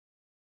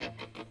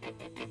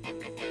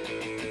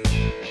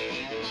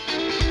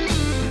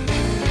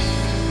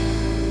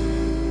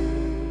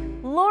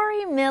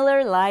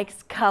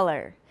likes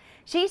color.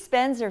 She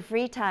spends her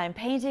free time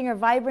painting her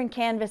vibrant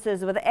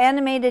canvases with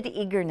animated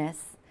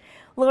eagerness.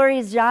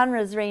 Lori's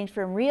genres range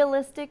from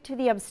realistic to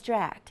the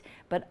abstract,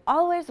 but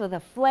always with a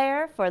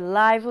flair for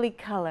lively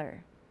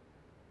color.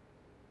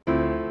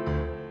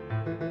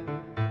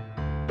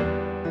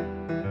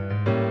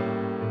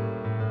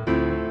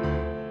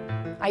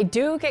 I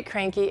do get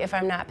cranky if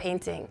I'm not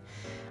painting.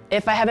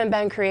 If I haven't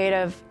been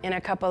creative in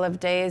a couple of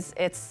days,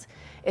 it's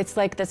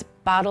like this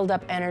bottled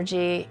up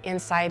energy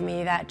inside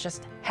me that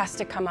just has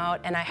to come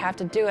out and I have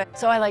to do it.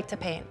 So I like to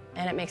paint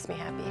and it makes me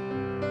happy.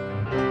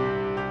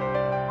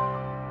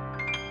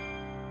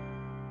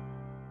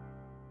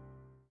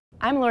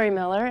 I'm Lori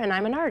Miller and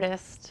I'm an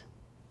artist.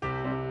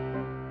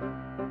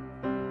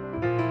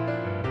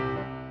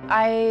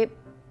 I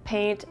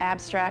paint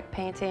abstract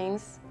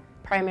paintings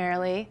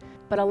primarily,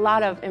 but a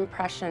lot of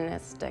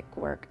impressionistic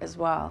work as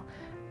well.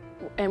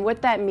 And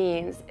what that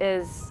means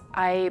is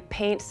I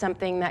paint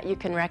something that you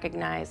can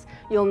recognize.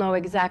 You'll know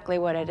exactly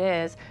what it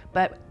is,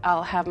 but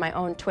I'll have my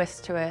own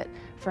twist to it.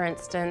 For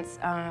instance,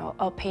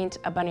 I'll paint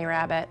a bunny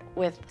rabbit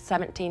with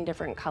 17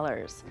 different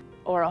colors,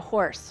 or a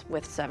horse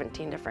with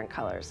 17 different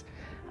colors,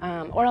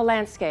 or a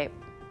landscape,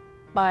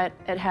 but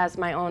it has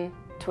my own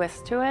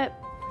twist to it.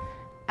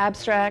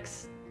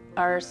 Abstracts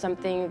are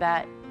something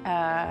that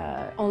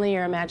only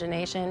your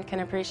imagination can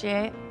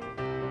appreciate.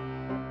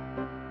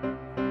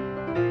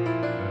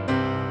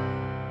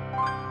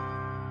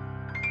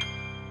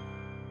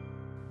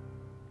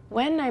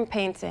 When I'm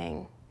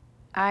painting,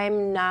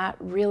 I'm not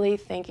really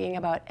thinking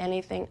about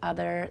anything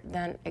other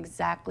than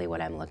exactly what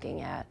I'm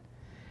looking at,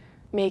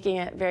 making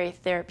it very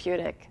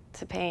therapeutic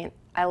to paint.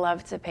 I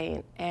love to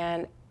paint,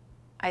 and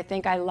I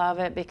think I love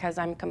it because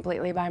I'm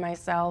completely by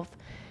myself,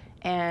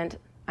 and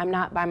I'm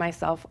not by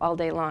myself all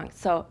day long,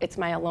 so it's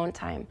my alone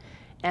time.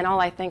 And all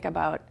I think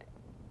about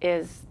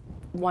is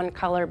one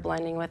color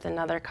blending with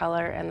another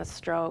color and the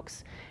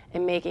strokes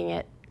and making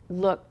it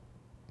look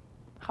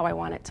how I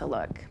want it to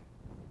look.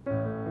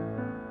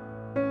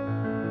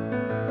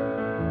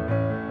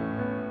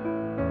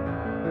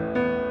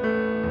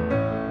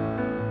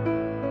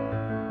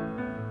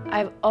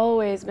 I've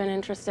always been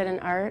interested in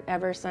art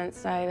ever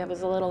since I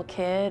was a little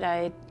kid.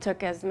 I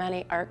took as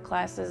many art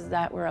classes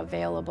that were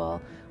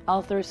available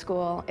all through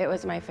school. It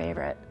was my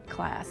favorite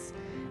class.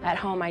 At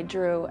home, I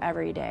drew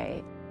every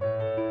day.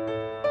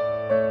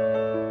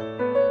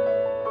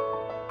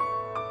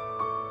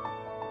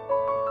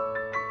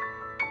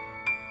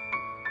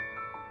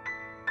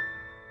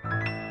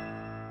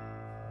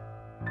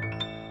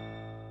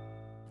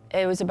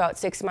 It was about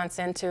 6 months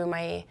into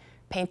my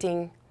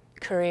painting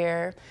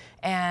career,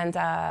 and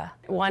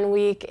 1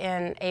 week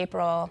in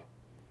April,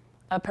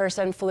 a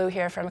person flew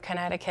here from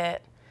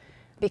Connecticut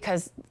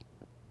because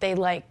they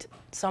liked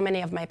so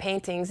many of my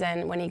paintings,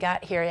 and when he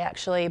got here, he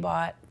actually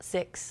bought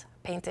 6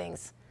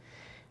 paintings.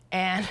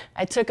 And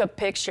I took a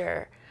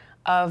picture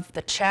of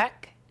the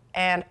check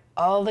and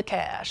all the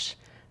cash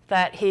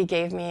that he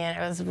gave me, and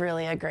it was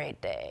really a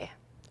great day.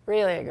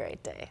 Really a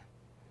great day.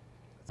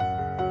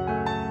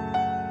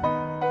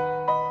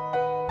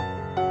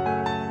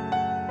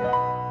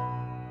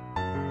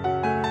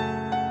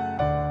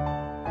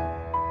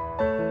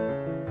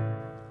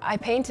 I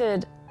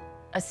painted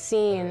a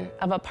scene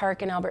of a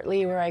park in Albert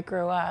Lea where I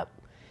grew up,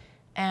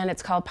 and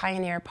it's called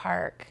Pioneer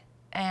Park,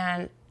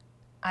 and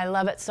I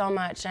love it so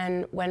much.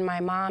 And when my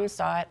mom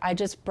saw it, I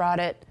just brought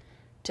it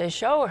to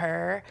show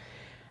her,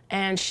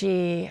 and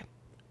she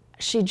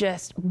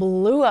just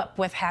blew up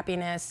with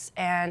happiness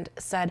and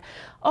said,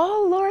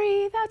 "Oh,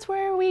 Lori, that's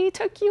where we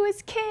took you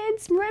as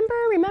kids.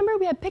 Remember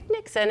we had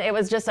picnics?" And it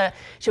was just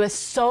she was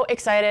so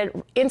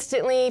excited,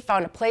 instantly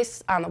found a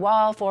place on the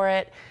wall for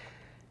it.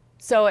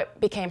 So it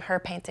became her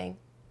painting.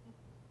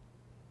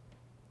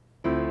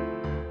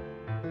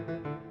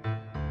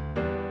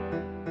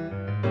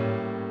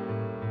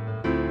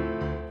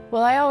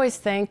 Well, I always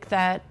think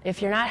that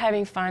if you're not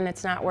having fun,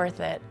 it's not worth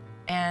it.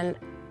 And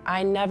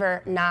I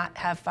never not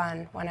have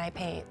fun when I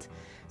paint.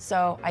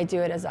 So I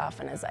do it as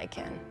often as I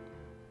can.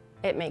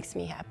 It makes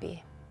me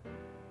happy.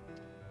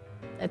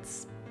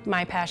 It's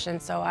my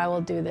passion, so I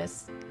will do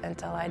this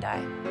until I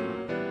die.